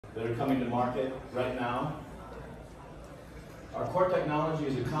that are coming to market right now. Our core technology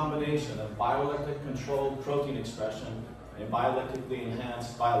is a combination of bioelectric controlled protein expression and bioelectrically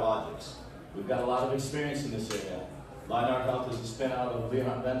enhanced biologics. We've got a lot of experience in this area. Lionheart Health is a spin out of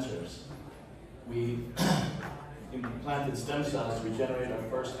Lionheart Ventures. We implanted stem cells to regenerate our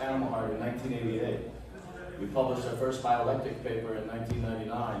first animal heart in 1988. We published our first bioelectric paper in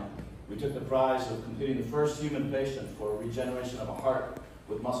 1999. We took the prize of completing the first human patient for regeneration of a heart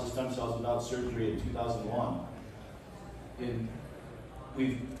with muscle stem cells without surgery in 2001.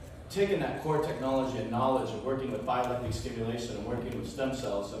 We've taken that core technology and knowledge of working with bioelectric stimulation and working with stem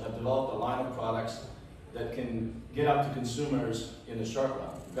cells and have developed a line of products that can get out to consumers in the short run.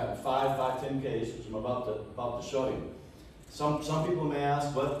 We've got 510Ks, which I'm about to show you. Some people may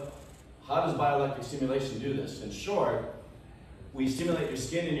ask, how does bioelectric stimulation do this? In short, we stimulate your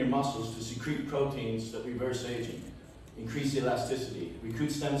skin and your muscles to secrete proteins that reverse aging, increase elasticity,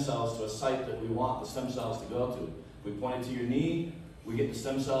 recruit stem cells to a site that we want the stem cells to go to. We point it to your knee, we get the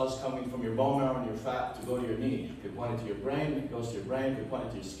stem cells coming from your bone marrow and your fat to go to your knee. If we point it to your brain, it goes to your brain. If we point it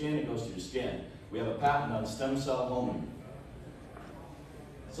to your skin, it goes to your skin. We have a patent on stem cell homing.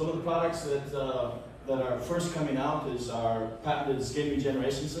 Some of the products that are first coming out is our patented skin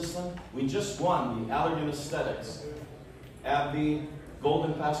regeneration system. We just won the Allergan Aesthetics AbbVie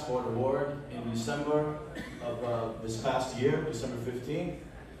Golden Passport Award in December of this past year, December 15th.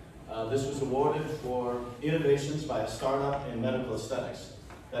 This was awarded for innovations by a startup in medical aesthetics.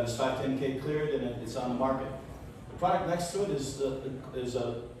 That is 510K cleared and it's on the market. The product next to it is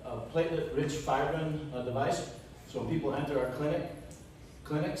a platelet-rich fibrin device. So when people enter our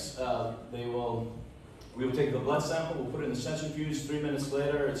clinics, we will take the blood sample, we'll put it in the centrifuge, 3 minutes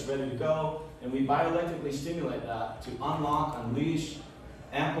later it's ready to go, and we bioelectrically stimulate that to unlock, unleash,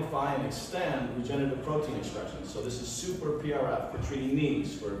 amplify, and extend regenerative protein expression. So this is super PRF for treating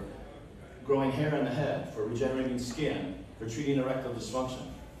knees, for growing hair in the head, for regenerating skin, for treating erectile dysfunction.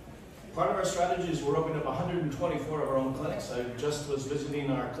 Part of our strategy is we're opening up 124 of our own clinics. I just was visiting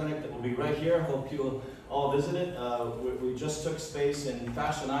our clinic that will be right here. Hope you'll all visit it. We just took space in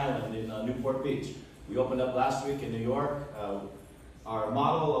Fashion Island in Newport Beach. We opened up last week in New York. Our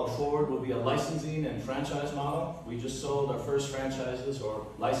model forward will be a licensing and franchise model. We just sold our first franchises, or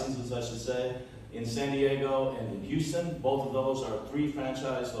licenses I should say, in San Diego and in Houston. Both of those are 3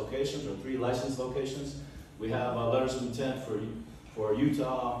 franchise locations, or 3 licensed locations. We have letters of intent for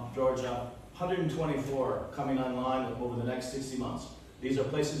Utah, Georgia, 124 coming online over the next 60 months. These are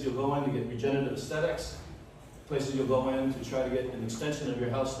places you'll go in to get regenerative aesthetics, places you'll go in to try to get an extension of your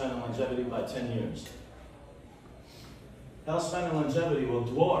health span and longevity by 10 years. Health span and longevity will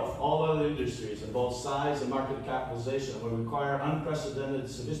dwarf all other industries in both size and market capitalization and will require unprecedented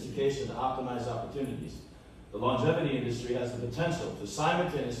sophistication to optimize opportunities. The longevity industry has the potential to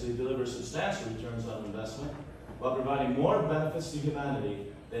simultaneously deliver substantial returns on investment while providing more benefits to humanity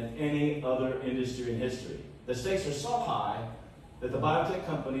than any other industry in history. The stakes are so high that the biotech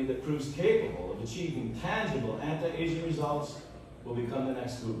company that proves capable of achieving tangible anti-aging results will become the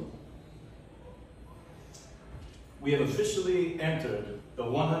next Google. We have officially entered the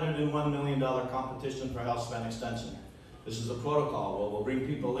 $101 million competition for health span extension. This is a protocol where we'll bring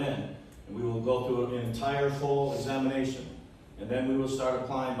people in and we will go through an entire full examination. And then we will start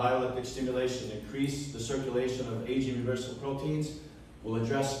applying bioelectric stimulation, increase the circulation of aging reversible proteins. We'll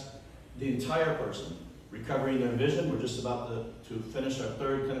address the entire person, recovering their vision. We're just about to finish our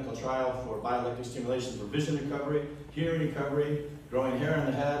 3rd clinical trial for bioelectric stimulation for vision recovery, hearing recovery, growing hair in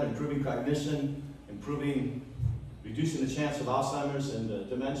the head, improving cognition, reducing the chance of Alzheimer's and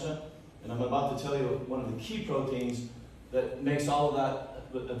dementia. And I'm about to tell you one of the key proteins that makes all of that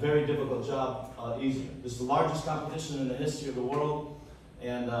a very difficult job easier. This is the largest competition in the history of the world,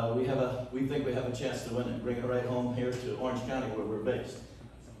 and we think we have a chance to win it, bring it right home here to Orange County where we're based.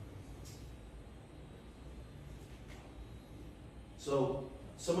 So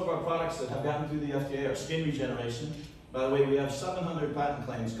some of our products that have gotten through the FDA are skin regeneration. By the way, we have 700 patent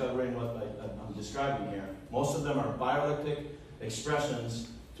claims covering what I'm describing here. Most of them are bioelectric expressions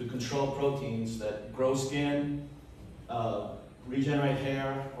to control proteins that grow skin, regenerate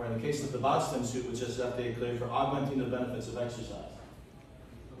hair, or in the case of the Botston suit, which is FDA cleared for augmenting the benefits of exercise.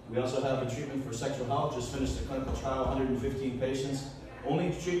 We also have a treatment for sexual health, just finished a clinical trial, 115 patients.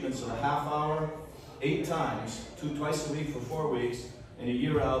 Only treatments of a half hour, 8 times, twice a week for 4 weeks, and a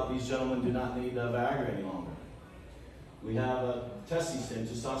year out, these gentlemen do not need Viagra any longer. We have a testing,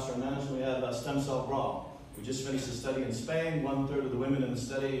 testosterone management. We have a stem cell bra. We just finished a study in Spain. 1/3 of the women in the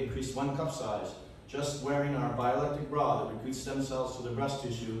study increased 1 cup size, just wearing our bioelectric bra that recruits stem cells to the breast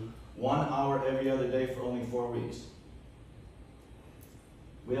tissue 1 hour every other day for only 4 weeks.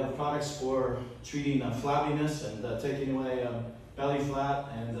 We have products for treating flabbiness and taking away belly fat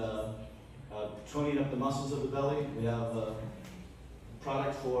and toning up the muscles of the belly. We have a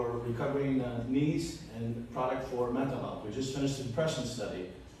product for recovering knees and product for mental health. We just finished a depression study.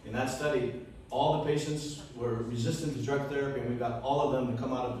 In that study, all the patients were resistant to drug therapy, and we got all of them to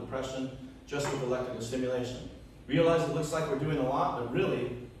come out of depression just with electrical stimulation. Realize it looks like we're doing a lot, but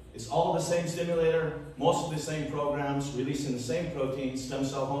really, it's all the same stimulator, most of the same programs, releasing the same proteins, stem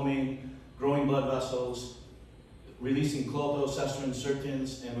cell homing, growing blood vessels, releasing clotho,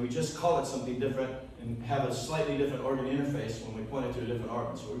 sirtuins, and we just call it something different and have a slightly different organ interface when we point it to a different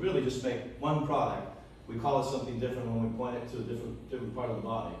organ. So we really just make one product. We call it something different when we point it to a different part of the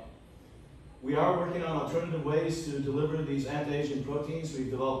body. We are working on alternative ways to deliver these anti-aging proteins. We've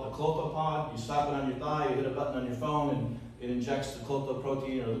developed a clotho pod. You slap it on your thigh, you hit a button on your phone, and it injects the clotho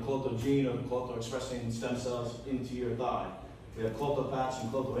protein or the clotho gene or the clotho expressing stem cells into your thigh. We have clotho patch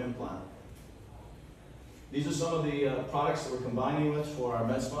and clotho implant. These are some of the products that we're combining with for our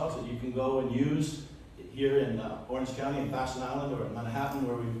med spas that you can go and use here in Orange County, in Fashion Island, or in Manhattan,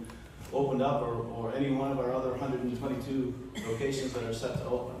 where we've opened up, or any one of our other 122 locations that are set to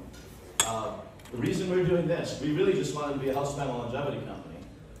open. The reason we're doing this, we really just wanted to be a health span and longevity company,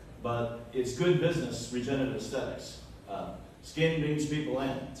 but it's good business, regenerative aesthetics. Skin brings people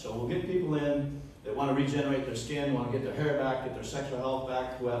in, so we'll get people in that want to regenerate their skin, want to get their hair back, get their sexual health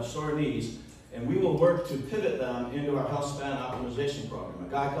back, who have sore knees, and we will work to pivot them into our health span optimization program. A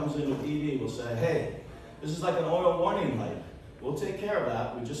guy comes in with ED, we'll say, hey, this is like an oil warning light. We'll take care of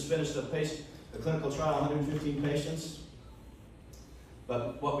that. We just finished a clinical trial, 115 patients.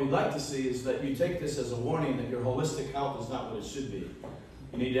 But what we'd like to see is that you take this as a warning that your holistic health is not what it should be.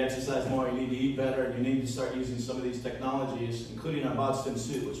 You need to exercise more, you need to eat better, and you need to start using some of these technologies, including our BodStim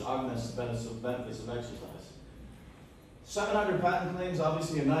suit, which augments the benefits of exercise. 700 patent claims.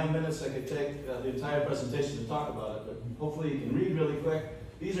 Obviously in 9 minutes I could take the entire presentation to talk about it, but hopefully you can read really quick.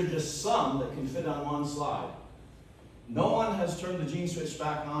 These are just some that can fit on one slide. No one has turned the gene switch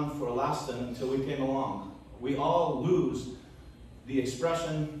back on for elastin until we came along. We all lose the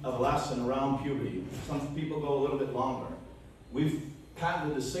expression of elastin around puberty. Some people go a little bit longer. We've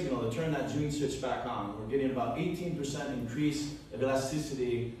patented the signal to turn that gene switch back on. We're getting about 18% increase of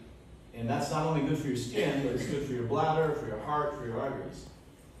elasticity, and that's not only good for your skin, but it's good for your bladder, for your heart, for your arteries.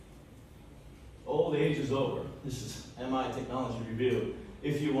 Old age is over. This is MI Technology Review.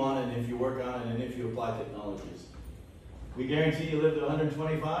 If you want it, and if you work on it, and if you apply technologies. We guarantee you live to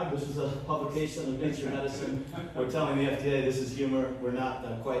 125. This is a publication of Nature Medicine. We're telling the FDA this is humor. We're not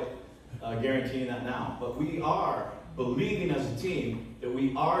quite guaranteeing that now. But we are believing as a team that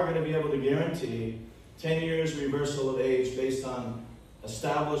we are going to be able to guarantee 10 years reversal of age based on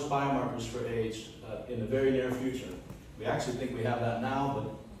established biomarkers for age in the very near future. We actually think we have that now,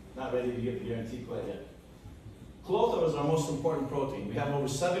 but not ready to give the guarantee quite yet. Clotho is our most important protein. We have over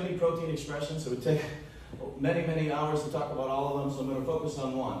 70 protein expressions, so it would take many, many hours to talk about all of them, so I'm going to focus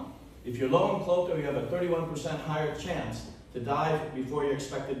on one. If you're low in clotho, you have a 31% higher chance to die before your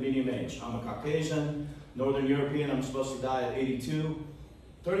expected median age. I'm a Caucasian, Northern European, I'm supposed to die at 82.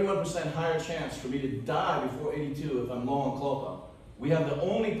 31% higher chance for me to die before 82 if I'm low in clotho. We have the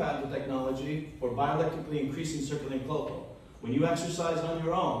only patented technology for bioelectrically increasing circulating clotho. When you exercise on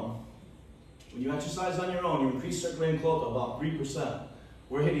your own, you increase circulating clotho about 3%.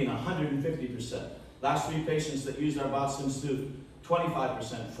 We're hitting 150%. Last 3 patients that used our BodStim suit,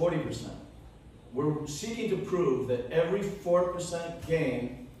 25%, 40%. We're seeking to prove that every 4%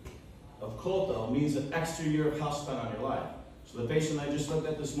 gain of clotho means an extra year of health span on your life. So the patient I just looked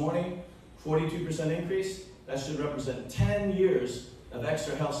at this morning, 42% increase, that should represent 10 years of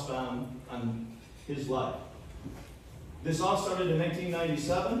extra health span on his life. This all started in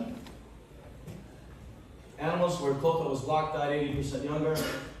 1997. Animals where clotho was blocked died 80% younger.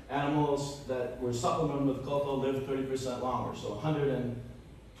 Animals that were supplemented with clotho lived 30% longer. So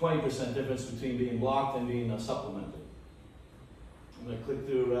 120% difference between being blocked and being supplemented. I'm going to click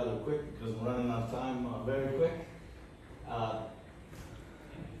through rather quick because I'm running out of time very quick.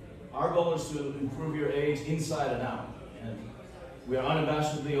 Our goal is to improve your age inside and out. And we are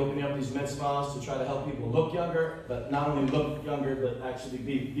unabashedly opening up these med spas to try to help people look younger, but not only look younger, but actually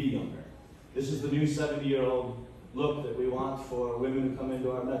be younger. This is the new 70-year-old look that we want for women who come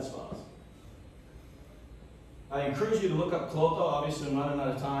into our med spas. I encourage you to look up clotho. Obviously, I'm running out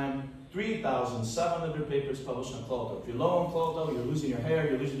of time. 3,700 papers published on clotho. If you're low on clotho, you're losing your hair,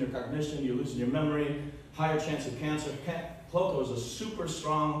 you're losing your cognition, you're losing your memory, higher chance of cancer. Clotho is a super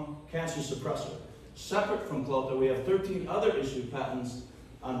strong cancer suppressor. Separate from clotho, we have 13 other issued patents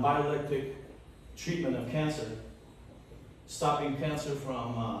on bioelectric treatment of cancer. stopping cancer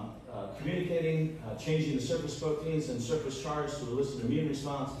from communicating, changing the surface proteins and surface charge to elicit immune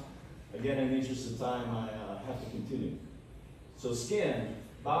response. Again, in the interest of time, I have to continue. So skin,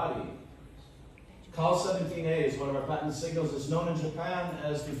 body. Col17A is one of our patent signals. It's known in Japan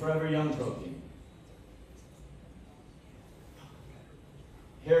as the Forever Young protein.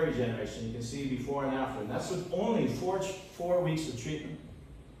 Hair regeneration, you can see before and after. And that's with only 4 weeks of treatment.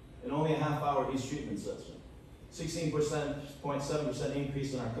 And only a half hour each treatment session. 16.7%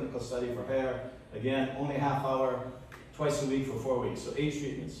 increase in our clinical study for hair. Again, only a half hour, twice a week for 4 weeks. So 8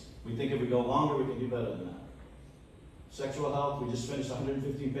 treatments. We think if we go longer, we can do better than that. Sexual health, we just finished a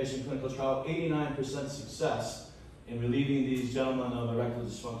 115 patient clinical trial, 89% success in relieving these gentlemen of erectile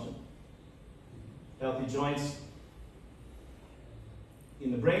dysfunction. Healthy joints.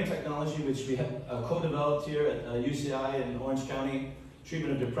 In the brain technology, which we have co-developed here at UCI in Orange County,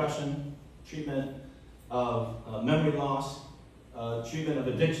 treatment of depression, treatment of memory loss, treatment of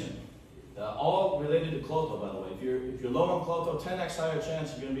addiction. All related to Clotho, by the way. If you're low on Clotho, 10x higher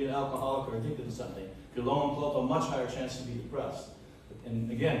chance you're going to be an alcoholic or addicted to something. If you're low on Clotho, much higher chance to be depressed. And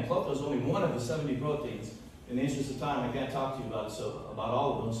again, Clotho is only one of the 70 proteins. In the interest of time, I can't talk to you about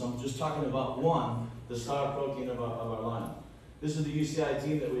all of them, so I'm just talking about one, the star protein of our lineup. This is the UCI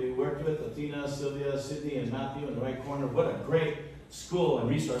team that we worked with, Athena, Sylvia, Sydney, and Matthew in the right corner. What a great school and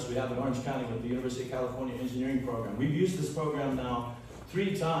resource we have in Orange County with the University of California Engineering Program. We've used this program now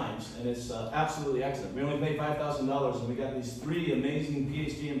 3 times, and it's absolutely excellent. We only paid $5,000, and we got these 3 amazing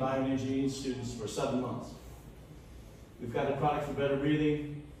PhD in bioengineering students for 7 months. We've got a product for better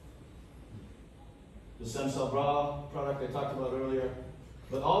breathing, the stem cell bra product I talked about earlier.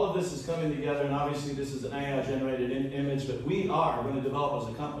 But all of this is coming together, and obviously this is an AI-generated image, but we are going to develop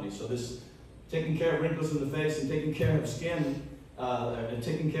as a company. So this taking care of wrinkles in the face and taking care of skin and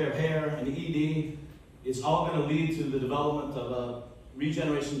taking care of hair and ED, it's all going to lead to the development of a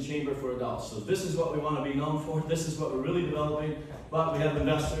regeneration chamber for adults. So this is what we want to be known for. This is what we're really developing. But we have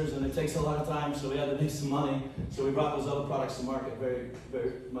investors, and it takes a lot of time, so we had to make some money. So we brought those other products to market very,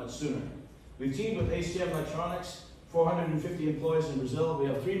 very much sooner. We've teamed with HTM Electronics, 450 employees in Brazil. We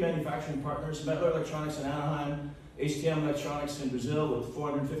have 3 manufacturing partners, Mettler Electronics in Anaheim, HTM Electronics in Brazil with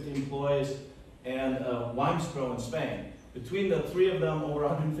 450 employees, and Wimespro in Spain. Between the 3 of them, over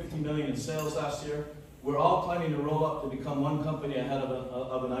 150 million in sales last year. We're all planning to roll up to become one company ahead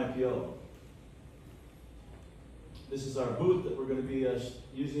of an IPO. This is our booth that we're going to be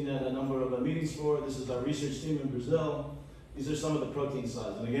using at a number of meetings for. This is our research team in Brazil. These are some of the protein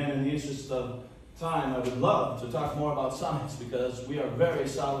slides. And again, in the interest of time, I would love to talk more about science because we are very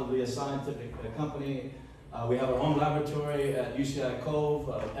solidly a scientific company. We have our own laboratory at UCI Cove.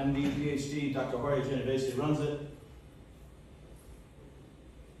 MD, PhD, Dr. Jorge Genovese runs it.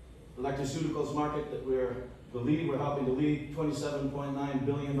 Electroceuticals market that we're helping to lead, 27.9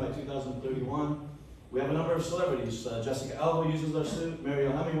 billion by 2031. We have a number of celebrities. Jessica Alba uses our suit,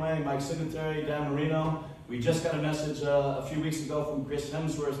 Mariel Hemingway, Mike Singletary, Dan Marino. We just got a message a few weeks ago from Chris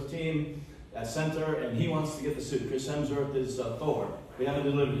Hemsworth's team at Center, and he wants to get the suit. Chris Hemsworth is Thor. We haven't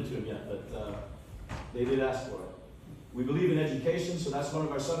delivered it to him yet, but they did ask for it. We believe in education, so that's one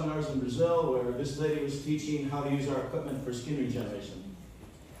of our seminars in Brazil where this lady was teaching how to use our equipment for skin regeneration.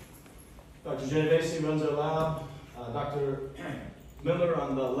 Dr. Genovese runs our lab. Dr. Miller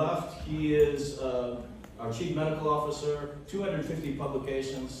on the left, he is our chief medical officer, 250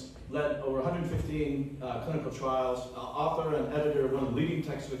 publications, led over 115 clinical trials, author and editor of one of the leading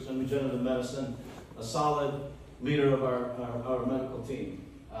textbooks on regenerative medicine, a solid leader of our medical team.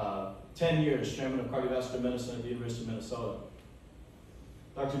 10 years chairman of cardiovascular medicine at the University of Minnesota.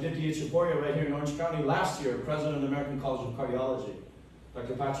 Dr. Dipti Ichaporia right here in Orange County, last year president of the American College of Cardiology.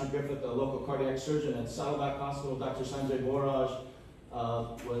 Dr. Patrick Griffith, a local cardiac surgeon at Saddleback Hospital. Dr. Sanjay Boraj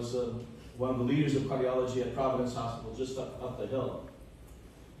was one of the leaders of cardiology at Providence Hospital, just up the hill.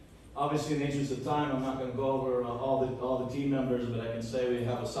 Obviously, in the interest of time, I'm not going to go over all the team members, but I can say we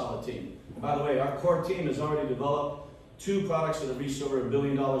have a solid team. And by the way, our core team has already developed 2 products that have reached over $1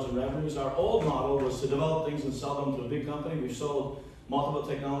 billion in revenues. Our old model was to develop things and sell them to a big company. We've sold multiple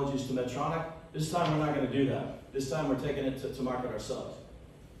technologies to Medtronic. This time, we're not going to do that. This time, we're taking it to market ourselves.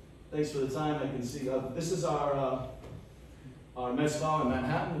 Thanks for the time. I can see this is our med spa in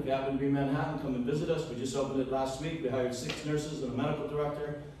Manhattan. If you happen to be in Manhattan, come and visit us. We just opened it last week. We hired 6 nurses and a medical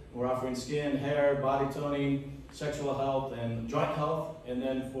director. We're offering skin, hair, body toning, sexual health, and joint health. And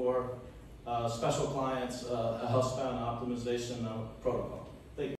then for special clients, a health span optimization protocol.